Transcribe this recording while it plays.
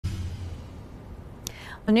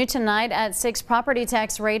New tonight at 6, property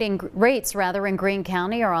tax rates in Greene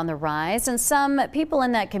County are on the rise, and some people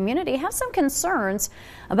in that community have some concerns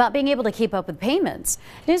about being able to keep up with payments.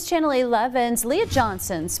 News Channel 11's Leah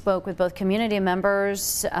Johnson spoke with both community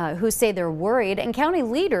members who say they're worried and county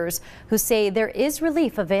leaders who say there is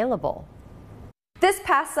relief available. This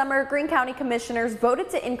past summer, Greene County Commissioners voted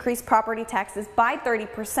to increase property taxes by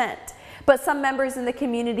 30%. But some members in the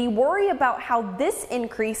community worry about how this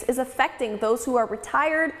increase is affecting those who are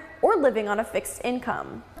retired or living on a fixed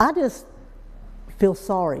income. I just feel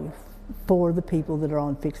sorry for the people that are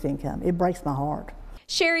on fixed income. It breaks my heart.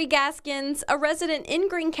 Sherry Gaskins, a resident in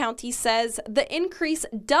Greene County, says the increase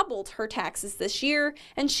doubled her taxes this year,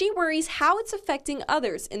 and she worries how it's affecting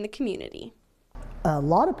others in the community. A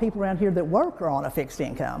lot of people around here that work are on a fixed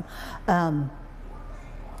income.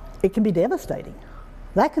 It can be devastating.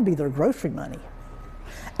 That could be their grocery money.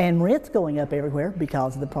 And rent's going up everywhere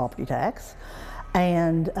because of the property tax.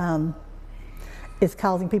 And it's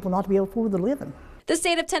causing people not to be able to afford their living. The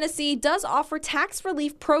state of Tennessee does offer tax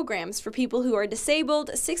relief programs for people who are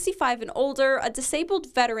disabled, 65 and older, a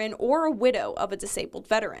disabled veteran, or a widow of a disabled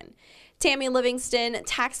veteran. Tammy Livingston,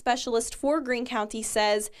 tax specialist for Greene County,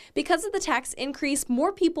 says because of the tax increase,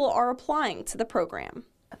 more people are applying to the program.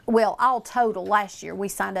 Well, all total last year we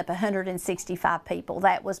signed up 165 people.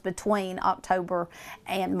 That was between October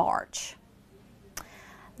and March.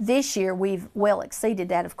 This year we've well exceeded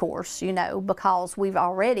that, of course, you know, because we've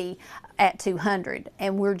already at 200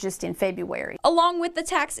 and we're just in February. Along with the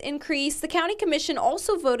tax increase, the county commission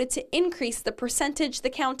also voted to increase the percentage the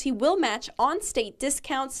county will match on state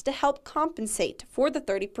discounts to help compensate for the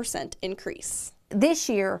 30% increase. This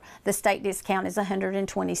year, the state discount is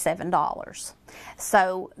 $127.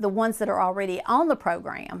 So the ones that are already on the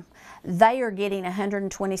program, they are getting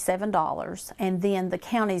 $127, and then the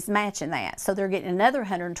county's matching that. So they're getting another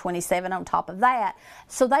 $127 on top of that.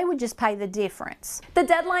 So they would just pay the difference. The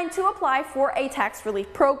deadline to apply for a tax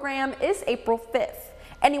relief program is April 5th.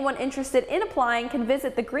 Anyone interested in applying can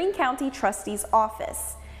visit the Greene County Trustee's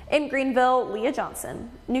office. In Greenville, Leah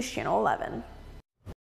Johnson, News Channel 11.